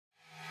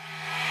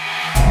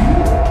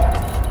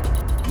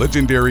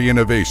Legendary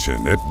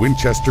innovation at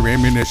Winchester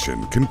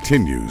Ammunition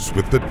continues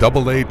with the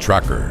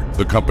TrAACker,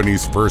 the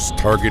company's first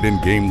target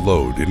and game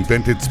load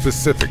invented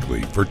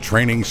specifically for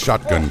training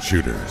shotgun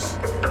shooters.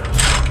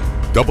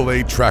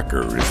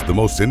 TrAACker is the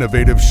most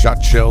innovative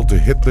shot shell to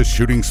hit the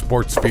shooting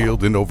sports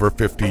field in over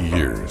 50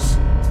 years.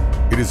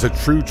 It is a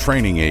true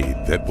training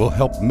aid that will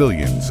help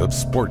millions of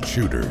sport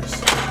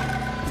shooters.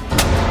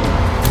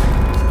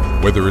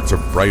 Whether it's a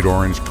bright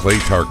orange clay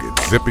target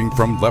zipping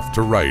from left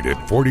to right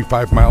at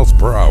 45 miles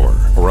per hour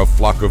or a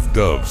flock of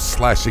doves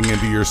slashing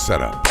into your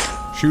setup,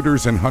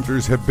 shooters and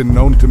hunters have been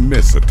known to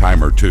miss a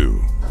time or two.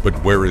 But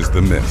where is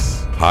the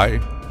miss? High,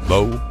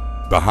 low,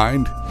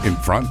 behind, in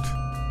front?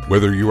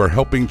 Whether you are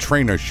helping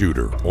train a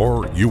shooter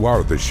or you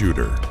are the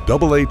shooter,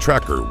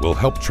 TrAACker will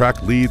help track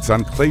leads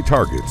on clay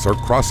targets or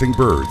crossing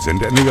birds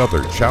and any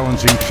other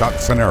challenging shot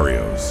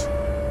scenarios.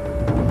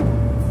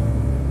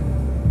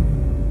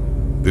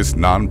 This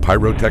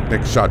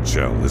non-pyrotechnic shot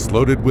shell is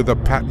loaded with a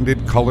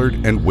patented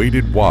colored and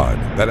weighted wad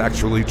that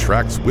actually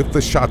tracks with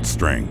the shot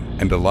string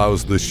and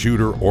allows the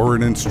shooter or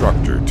an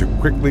instructor to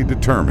quickly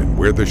determine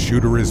where the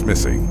shooter is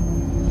missing.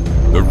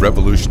 The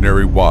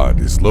revolutionary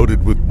wad is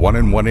loaded with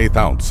 1 1/8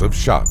 ounce of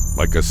shot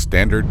like a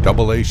standard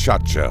AA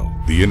shot shell.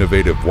 The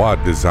innovative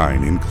wad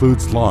design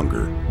includes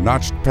longer,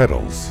 notched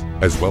pedals,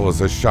 as well as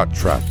a shot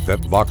trap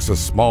that locks a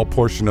small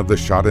portion of the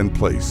shot in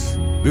place.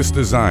 This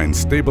design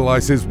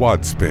stabilizes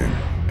wad spin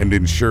and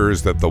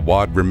ensures that the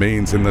wad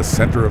remains in the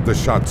center of the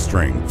shot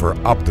string for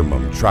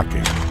optimum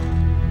tracking.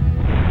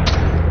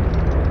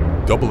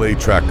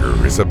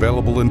 TrAACker is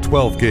available in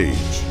 12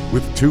 gauge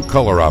with 2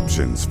 color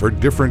options for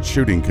different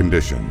shooting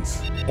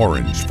conditions: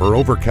 orange for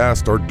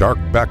overcast or dark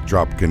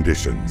backdrop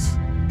conditions,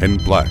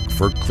 and black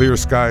for clear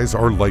skies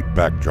or light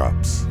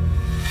backdrops.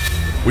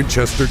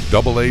 Winchester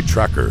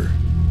TrAACker.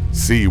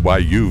 See why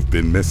you've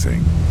been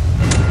missing.